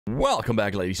Welcome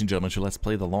back, ladies and gentlemen, to Let's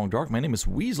Play The Long Dark. My name is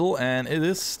Weasel, and it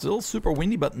is still super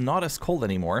windy, but not as cold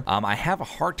anymore. I have a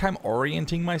hard time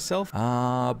orienting myself,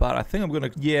 but I think I'm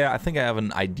gonna... Yeah, I think I have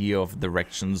an idea of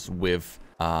directions with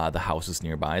the houses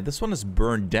nearby. This one is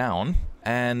burned down,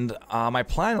 and my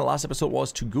plan in the last episode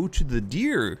was to go to the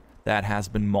deer that has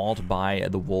been mauled by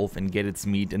the wolf and get its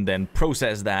meat, and then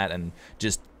process that and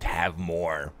just have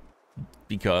more.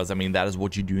 Because, I mean, that is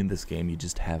what you do in this game, you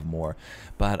just have more.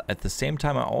 But at the same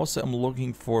time, I also am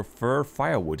looking for fir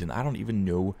firewood, and I don't even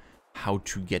know how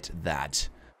to get that.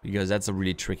 Because that's a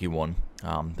really tricky one.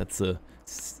 That's a...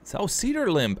 Oh, cedar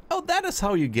limb! Oh, that is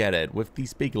how you get it! With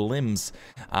these big limbs,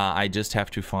 I just have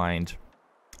to find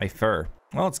a fir.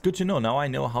 Well, it's good to know. Now I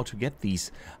know how to get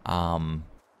these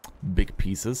big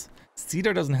pieces.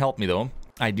 Cedar doesn't help me, though.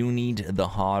 I do need the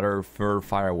harder fir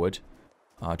firewood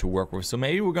to work with. So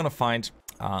maybe we're gonna find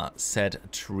said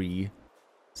trees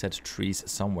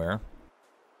somewhere,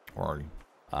 or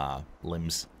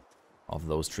limbs of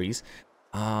those trees.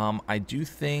 I do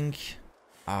think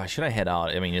should I head out?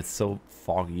 I mean, it's so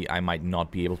foggy, I might not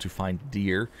be able to find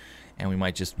deer, and we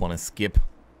might just want to skip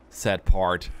said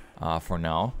part for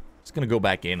now. Just gonna go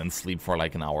back in and sleep for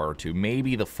like an hour or two.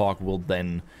 Maybe the fog will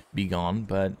then be gone,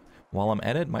 but while I'm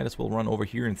at it, might as well run over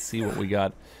here and see what we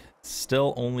got.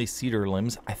 Still only cedar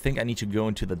limbs. I think I need to go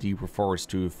into the deeper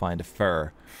forest to find a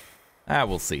fir.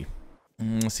 We'll see.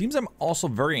 Seems I'm also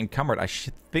very encumbered. I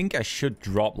think I should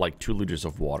drop like 2 liters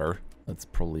of water. That's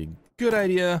probably a good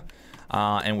idea.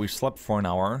 And we've slept for an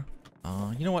hour.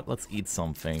 You know what? Let's eat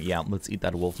something. Yeah, let's eat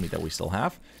that wolf meat that we still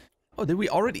have. Oh, did we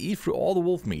already eat through all the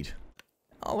wolf meat?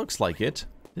 Oh, looks like it.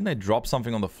 Didn't I drop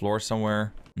something on the floor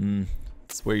somewhere?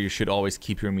 It's where you should always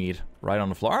keep your meat. Right on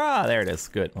the floor. Ah, there it is.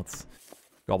 Good. Let's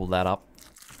gobble that up.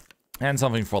 And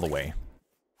something for the way.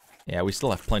 Yeah, we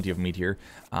still have plenty of meat here.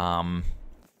 Even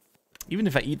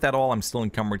if I eat that all, I'm still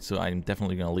encumbered, so I'm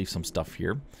definitely gonna leave some stuff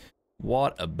here.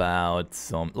 What about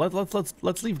some...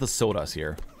 Let's leave the sodas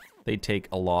here. They take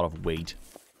a lot of weight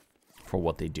for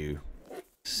what they do.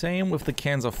 Same with the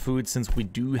cans of food, since we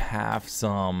do have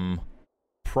some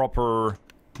proper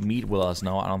meat with us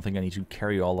now. I don't think I need to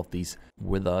carry all of these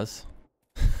with us.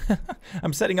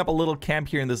 I'm setting up a little camp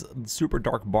here in this super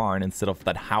dark barn instead of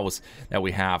that house that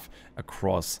we have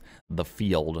across the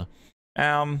field.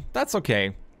 That's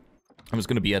okay. I'm just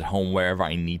gonna be at home wherever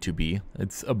I need to be.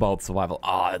 It's about survival.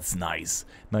 Ah, it's nice.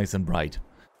 Nice and bright.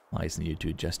 Nice. Need to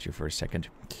adjust here for a second.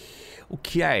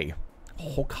 Okay.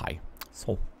 Okay.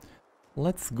 So,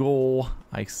 let's go.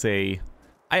 I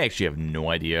actually have no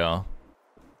idea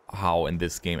how in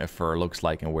this game a fir looks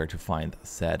like and where to find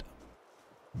said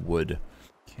wood.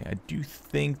 Okay, I do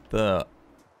think the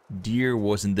deer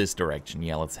was in this direction.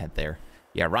 Yeah, let's head there.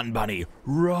 Yeah, run, bunny.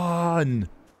 Run!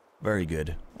 Very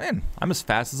good. Man, I'm as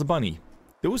fast as a bunny.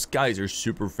 Those guys are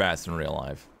super fast in real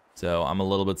life. So I'm a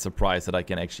little bit surprised that I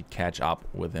can actually catch up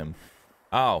with him.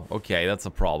 Oh, okay, that's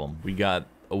a problem. We got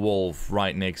a wolf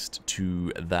right next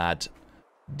to that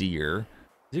deer.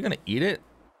 Is he gonna eat it?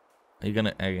 Are you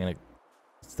gonna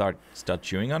start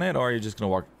chewing on it, or are you just gonna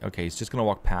walk? Okay, he's just gonna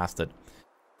walk past it,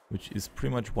 which is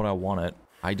pretty much what I wanted.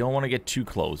 I don't want to get too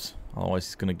close, otherwise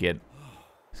he's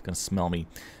gonna smell me.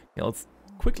 Okay, let's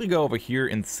quickly go over here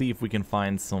and see if we can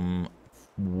find some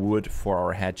wood for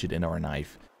our hatchet and our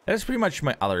knife. That's pretty much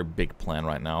my other big plan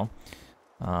right now.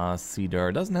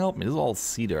 Cedar doesn't help me. This is all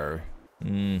cedar.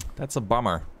 That's a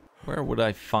bummer. Where would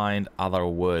I find other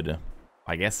wood?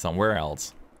 I guess somewhere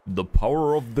else. The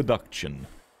power of deduction.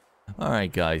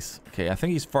 Alright, guys. Okay, I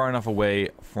think he's far enough away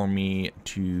for me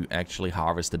to actually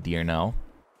harvest the deer now.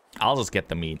 I'll just get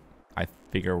the meat. I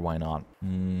figure, why not?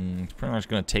 It's pretty much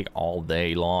gonna take all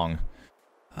day long.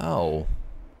 Oh.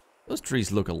 Those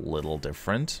trees look a little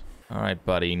different. Alright,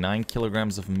 buddy. 9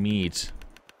 kilograms of meat.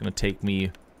 It's gonna take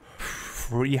me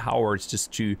 3 hours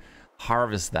just to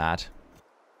harvest that.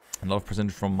 A lot of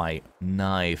percentage from my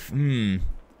knife.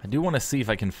 I do want to see if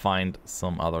I can find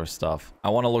some other stuff.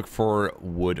 I want to look for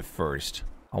wood first.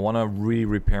 I want to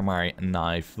repair my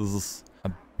knife. This is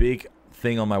a big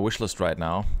thing on my wish list right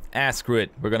now. Screw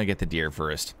it. We're gonna get the deer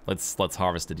first. Let's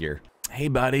harvest the deer. Hey,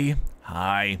 buddy.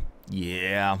 Hi.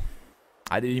 Yeah.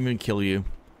 I didn't even kill you.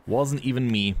 Wasn't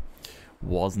even me.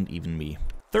 Wasn't even me.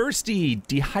 Thirsty.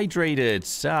 Dehydrated.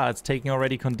 It's taking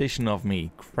already condition of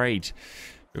me. Great.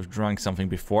 I've drunk something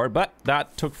before, but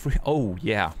that took free. Oh,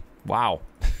 yeah. Wow.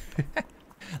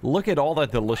 Look at all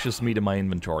that delicious meat in my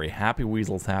inventory. Happy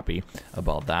Weasel's happy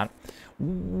about that.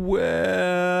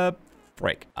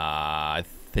 Frick. I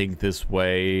think this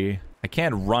way. I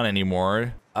can't run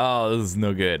anymore. Oh, this is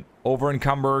no good. Over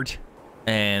encumbered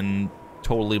and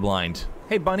totally blind.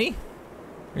 Hey, bunny.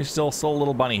 There's still a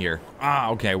little bunny here.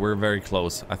 Ah, okay, we're very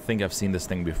close. I think I've seen this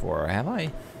thing before. Have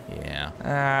I? Yeah.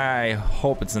 I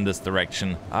hope it's in this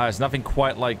direction. It's nothing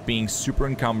quite like being super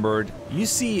encumbered. You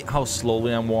see how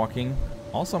slowly I'm walking?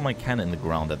 Also, I'm like kind of in the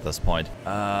ground at this point.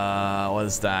 What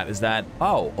is that? Is that...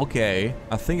 Oh, okay.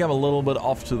 I think I'm a little bit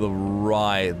off to the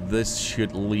right. This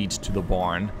should lead to the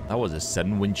barn. That was a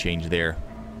sudden wind change there.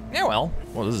 Yeah, well,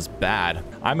 this is bad.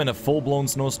 I'm in a full-blown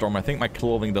snowstorm. I think my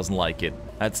clothing doesn't like it.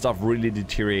 That stuff really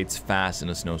deteriorates fast in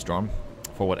a snowstorm,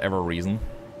 for whatever reason.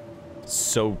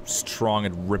 So strong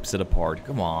it rips it apart.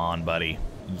 Come on, buddy.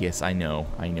 Yes, I know.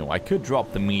 I could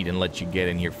drop the meat and let you get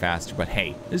in here faster, but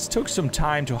hey, this took some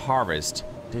time to harvest.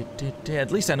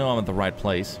 At least I know I'm at the right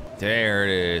place. There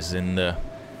it is in the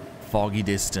foggy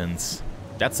distance.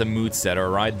 That's a mood setter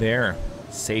right there.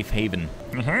 Safe haven.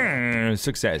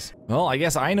 Success. Well, I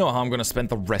guess I know how I'm gonna spend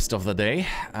the rest of the day.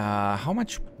 How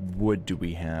much wood do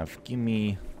we have? Give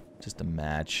me just a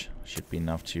match. Should be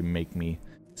enough to make me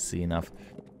see enough.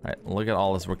 Alright, look at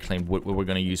all this reclaimed wood we're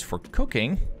gonna use for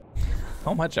cooking.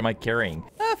 How much am I carrying?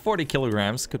 40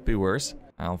 kilograms. Could be worse.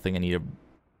 I don't think I need a...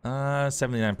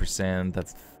 79%.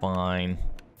 That's fine.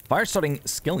 Fire starting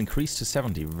skill increased to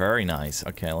 70. Very nice.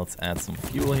 Okay, let's add some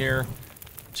fuel here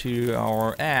to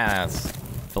our ass.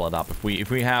 Fill it up.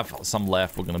 If we have some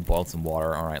left, we're gonna boil some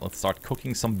water. All right, let's start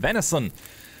cooking some venison.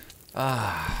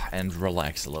 And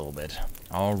relax a little bit.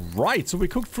 All right, so we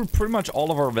cooked through pretty much all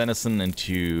of our venison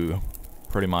into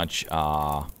pretty much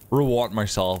reward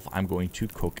myself. I'm going to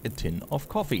cook a tin of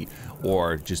coffee,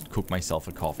 or just cook myself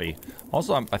a coffee.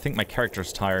 Also, I think my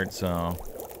character's tired, so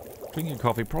drinking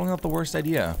coffee probably not the worst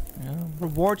idea. Yeah,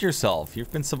 reward yourself.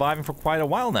 You've been surviving for quite a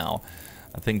while now.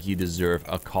 I think you deserve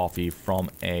a coffee from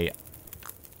a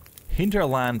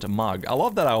hinterland mug. I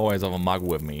love that I always have a mug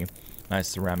with me. Nice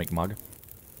ceramic mug.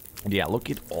 And yeah, look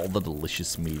at all the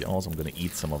delicious meat. Also, I'm gonna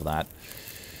eat some of that.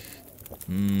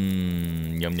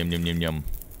 Yum, yum, yum, yum, yum.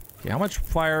 Okay, how much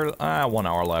fire? 1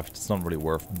 hour left. It's not really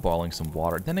worth boiling some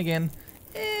water. Then again,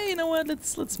 you know what?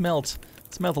 Let's melt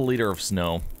a liter of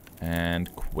snow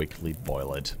and quickly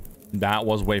boil it. That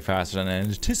was way faster than I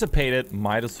anticipated.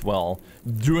 Might as well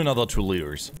do another 2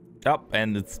 liters. Up,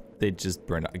 and they just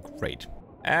burned out. Great.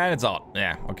 And it's out.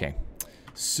 Yeah, okay.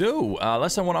 So,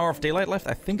 less than 1 hour of daylight left.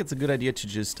 I think it's a good idea to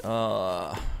just,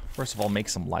 first of all, make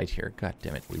some light here. God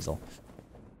damn it, Weasel.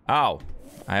 Ow.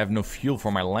 I have no fuel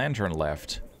for my lantern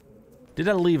left. Did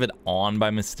I leave it on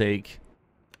by mistake?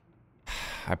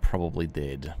 I probably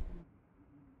did.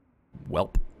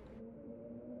 Welp.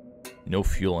 No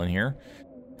fuel in here.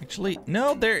 Actually,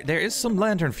 no, there is some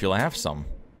lantern fuel. I have some.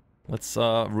 Let's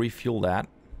refuel that.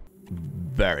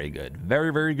 Very good.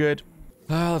 Very, very good.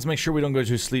 Let's make sure we don't go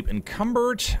to sleep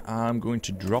encumbered. I'm going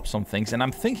to drop some things, and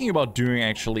I'm thinking about doing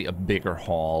actually a bigger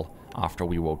haul after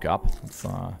we woke up. Let's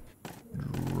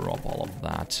drop all of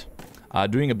that.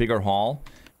 Doing a bigger haul,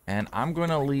 and I'm going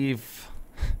to leave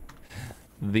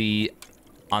the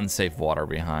unsafe water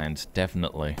behind.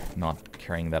 Definitely not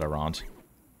carrying that around.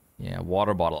 Yeah,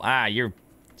 water bottle. You're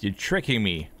tricking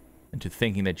me into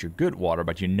thinking that you're good water,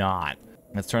 but you're not.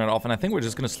 Let's turn it off, and I think we're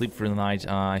just gonna sleep for the night.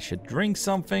 I should drink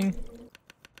something.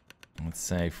 Let's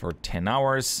say for 10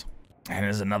 hours. And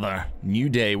there's another new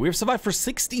day. We've survived for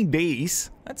 16 days.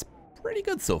 That's pretty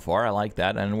good so far. I like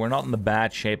that, and we're not in the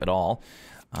bad shape at all.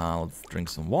 Let's drink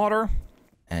some water.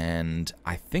 And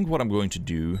I think what I'm going to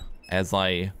do, as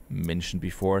I mentioned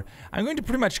before, I'm going to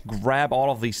pretty much grab all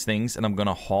of these things and I'm going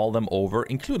to haul them over,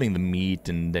 including the meat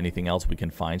and anything else we can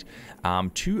find,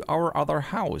 to our other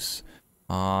house.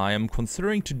 I am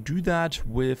considering to do that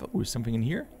with... Oh, something in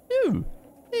here? Oh,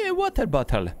 a water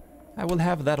bottle. I will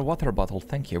have that water bottle,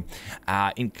 thank you.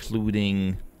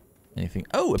 Including... anything.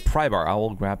 Oh, a pry bar. I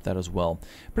will grab that as well.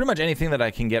 Pretty much anything that I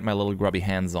can get my little grubby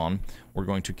hands on, we're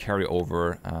going to carry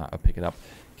over. I'll pick it up.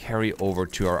 Carry over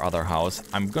to our other house.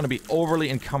 I'm going to be overly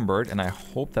encumbered, and I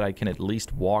hope that I can at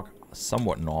least walk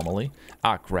somewhat normally.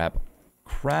 Crap.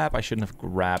 Crap, I shouldn't have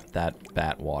grabbed that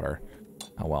bat water.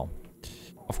 Oh, well.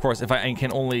 Of course, if I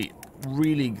can only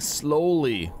really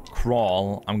slowly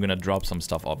crawl, I'm going to drop some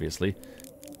stuff, obviously.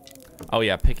 Oh,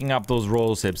 yeah, picking up those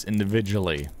rose hips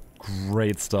individually.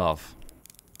 Great stuff.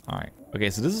 Alright. Okay,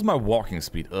 so this is my walking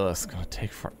speed. Ugh, it's gonna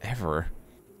take forever.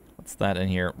 What's that in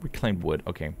here? Reclaimed wood.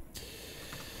 Okay.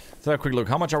 Let's have a quick look.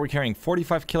 How much are we carrying?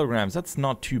 45 kilograms. That's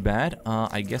not too bad.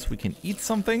 I guess we can eat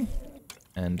something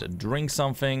and drink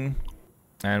something.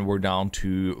 And we're down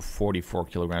to 44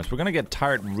 kilograms. We're gonna get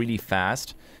tired really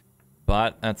fast,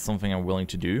 but that's something I'm willing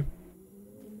to do.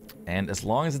 And as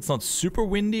long as it's not super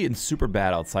windy and super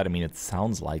bad outside, I mean, it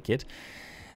sounds like it.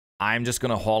 I'm just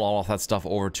gonna haul all of that stuff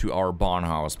over to our barn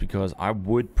house because I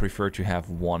would prefer to have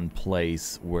one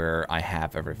place where I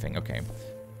have everything. Okay,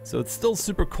 so it's still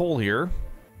super cold here.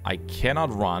 I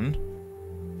cannot run.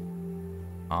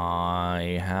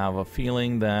 I have a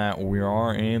feeling that we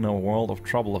are in a world of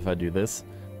trouble if I do this.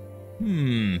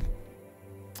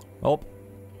 Oh,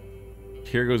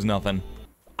 here goes nothing.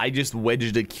 I just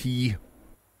wedged a key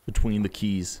between the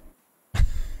keys.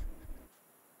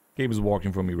 Game is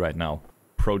walking from me right now.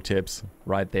 Pro tips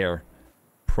right there.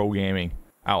 Pro gaming.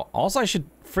 Oh, also I should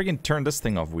friggin' turn this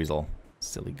thing off, Weasel.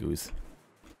 Silly goose.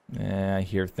 Yeah, I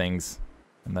hear things,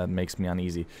 and that makes me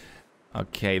uneasy.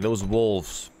 Okay, those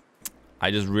wolves. I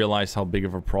just realized how big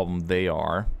of a problem they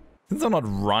are. Since I'm not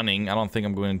running, I don't think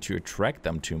I'm going to attract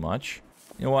them too much.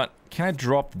 You know what? Can I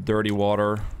drop the dirty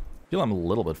water? I feel I'm a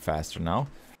little bit faster now.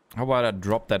 How about I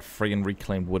drop that friggin'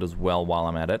 reclaimed wood as well while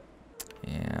I'm at it?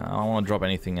 Yeah, I don't want to drop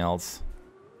anything else.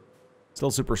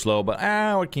 Still super slow, but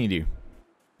what can you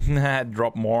do?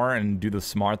 Drop more and do the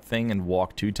smart thing and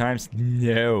walk 2 times?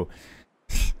 No.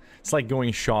 It's like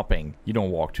going shopping. You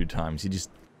don't walk 2 times. You just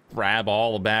grab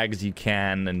all the bags you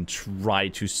can and try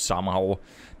to somehow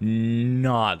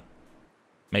not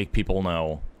make people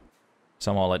know.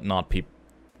 Somehow let not people...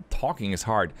 Talking is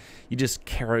hard. You just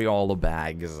carry all the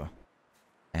bags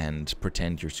and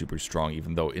pretend you're super strong,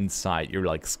 even though inside you're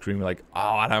like screaming like,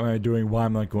 oh, what am I doing? Why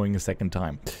am I going a second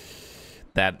time?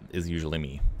 That is usually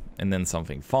me. And then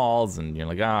something falls and you're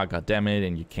like, ah, god damn it,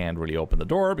 and you can't really open the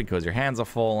door because your hands are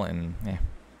full, and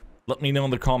Let me know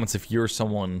in the comments if you're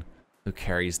someone who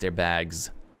carries their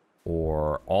bags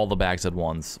or all the bags at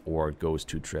once or goes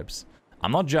 2 trips.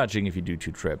 I'm not judging if you do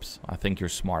 2 trips. I think you're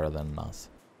smarter than us.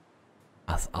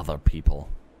 Us other people.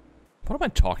 What am I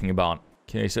talking about?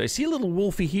 Okay, so I see a little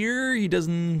wolfie here. He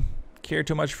doesn't care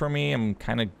too much for me. I'm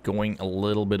kind of going a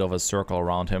little bit of a circle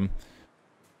around him,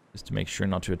 just to make sure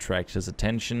not to attract his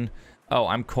attention. Oh,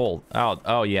 I'm cold.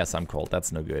 Oh yes, I'm cold.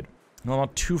 That's no good. I'm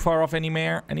not too far off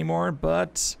anymore,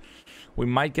 but we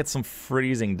might get some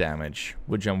freezing damage,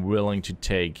 which I'm willing to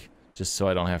take, just so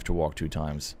I don't have to walk 2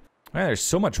 times. Man, there's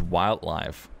so much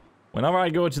wildlife. Whenever I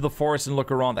go to the forest and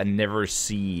look around, I never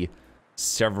see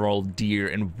several deer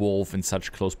and wolf in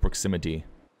such close proximity.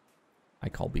 I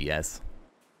call BS.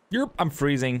 Yep, I'm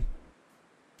freezing.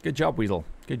 Good job, Weasel.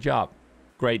 Good job.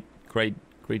 Great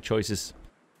choices.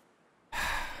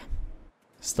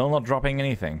 Still not dropping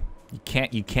anything. You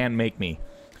can't make me.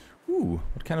 Ooh,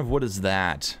 what kind of wood is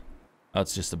that? Oh,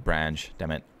 it's just a branch.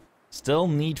 Damn it. Still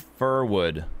need fir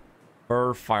wood.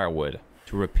 Fir firewood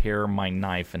to repair my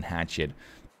knife and hatchet.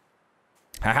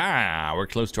 Haha! We're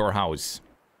close to our house.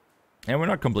 And we're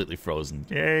not completely frozen.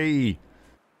 Yay!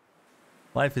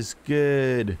 Life is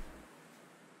good.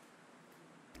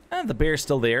 And the bear's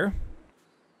still there.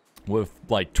 With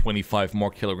like 25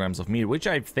 more kilograms of meat, which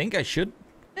I think I should,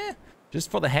 just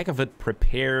for the heck of it,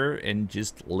 prepare and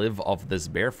just live off this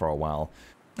bear for a while.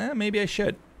 Maybe I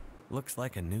should. Looks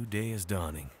like a new day is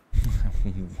dawning.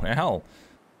 Well,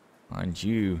 aren't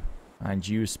you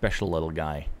special little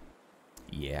guy?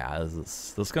 Yeah,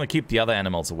 this is gonna keep the other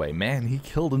animals away. Man, he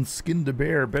killed and skinned a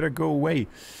bear. Better go away.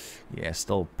 Yeah,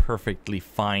 still perfectly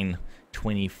fine.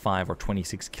 25 or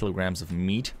 26 kilograms of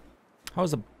meat.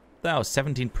 How's the... Oh,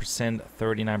 17%,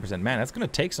 39%. Man, that's gonna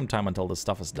take some time until this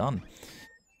stuff is done.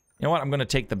 You know what? I'm gonna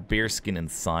take the bear skin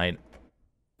inside.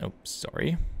 Oh,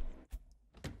 sorry.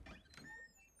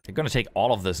 I'm gonna take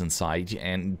all of this inside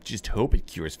and just hope it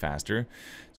cures faster.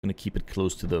 It's gonna keep it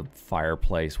close to the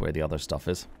fireplace where the other stuff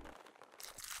is.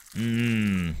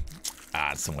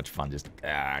 It's so much fun just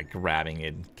grabbing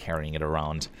it, carrying it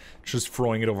around, just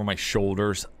throwing it over my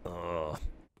shoulders. Ugh.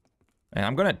 And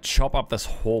I'm gonna chop up this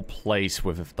whole place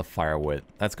with the firewood.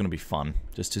 That's gonna be fun,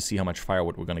 just to see how much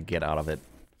firewood we're gonna get out of it.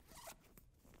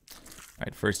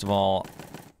 Alright, first of all,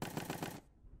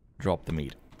 drop the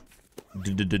meat.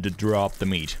 Drop the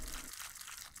meat.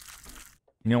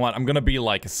 You know what? I'm gonna be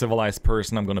like a civilized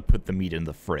person. I'm gonna put the meat in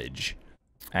the fridge.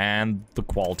 And the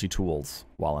quality tools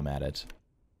while I'm at it.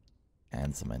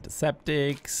 And some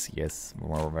antiseptics. Yes,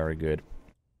 we're very good.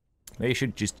 They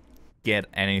should just get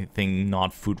anything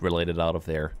not food related out of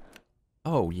there.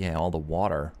 Oh yeah, all the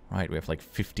water. Right, we have like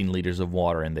 15 liters of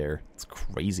water in there. It's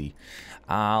crazy.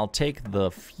 I'll take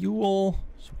the fuel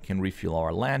so we can refuel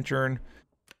our lantern.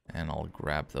 And I'll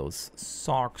grab those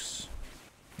socks.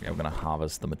 Yeah, we're gonna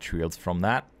harvest the materials from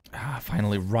that.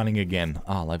 Finally running again.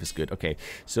 Life is good. Okay,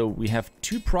 so we have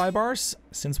 2 pry bars.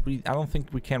 Since I don't think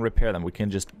we can repair them. We can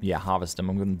just, harvest them.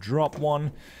 I'm gonna drop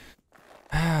one.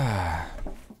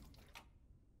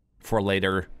 For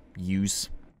later use.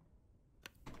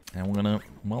 And we're gonna,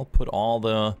 well, put all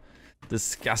the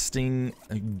disgusting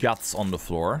guts on the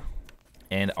floor.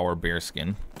 and our bear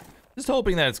skin. Just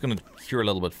hoping that it's going to cure a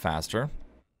little bit faster.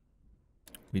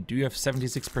 We do have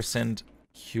 76%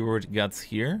 cured guts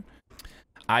here.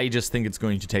 I just think it's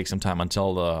going to take some time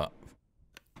until the...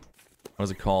 What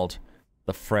is it called?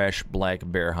 The fresh black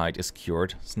bear hide is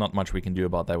cured. There's not much we can do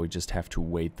about that. We just have to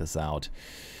wait this out.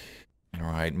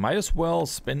 Alright, might as well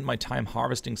spend my time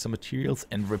harvesting some materials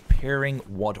and repairing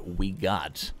what we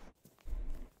got.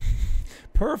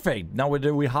 Perfect! Now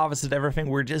we harvested everything.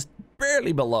 We're just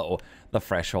barely below the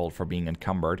threshold for being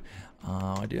encumbered.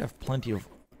 I do have plenty of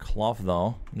cloth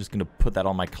though. I'm just gonna put that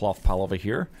on my cloth pile over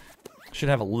here. Should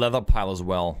have a leather pile as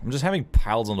well. I'm just having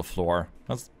piles on the floor.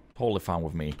 That's totally fine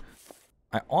with me.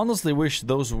 I honestly wish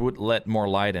those would let more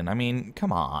light in. I mean,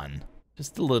 come on.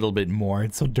 Just a little bit more.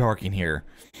 It's so dark in here.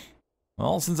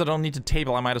 Well, since I don't need to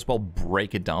table, I might as well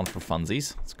break it down for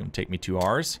funsies. It's gonna take me 2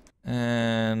 hours.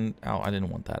 And... oh, I didn't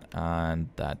want that. And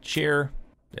that chair.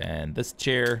 And this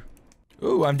chair.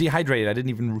 Ooh, I'm dehydrated. I didn't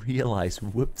even realize.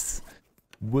 Whoops.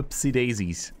 Whoopsie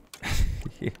daisies.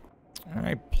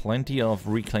 Alright, plenty of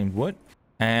reclaimed wood.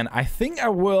 And I think I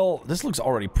will... this looks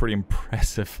already pretty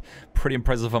impressive. Pretty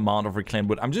impressive amount of reclaimed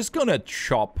wood. I'm just gonna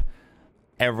chop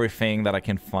everything that I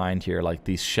can find here, like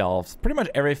these shelves. Pretty much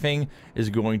everything is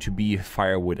going to be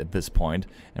firewood at this point.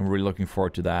 And we're really looking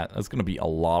forward to that. That's gonna be a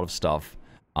lot of stuff.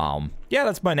 Yeah,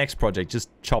 that's my next project, just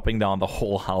chopping down the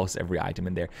whole house, every item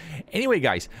in there. Anyway,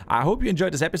 guys, I hope you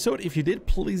enjoyed this episode. If you did,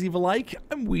 please leave a like.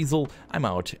 I'm Weasel, I'm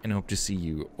out, and hope to see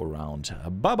you around.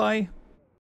 Bye-bye.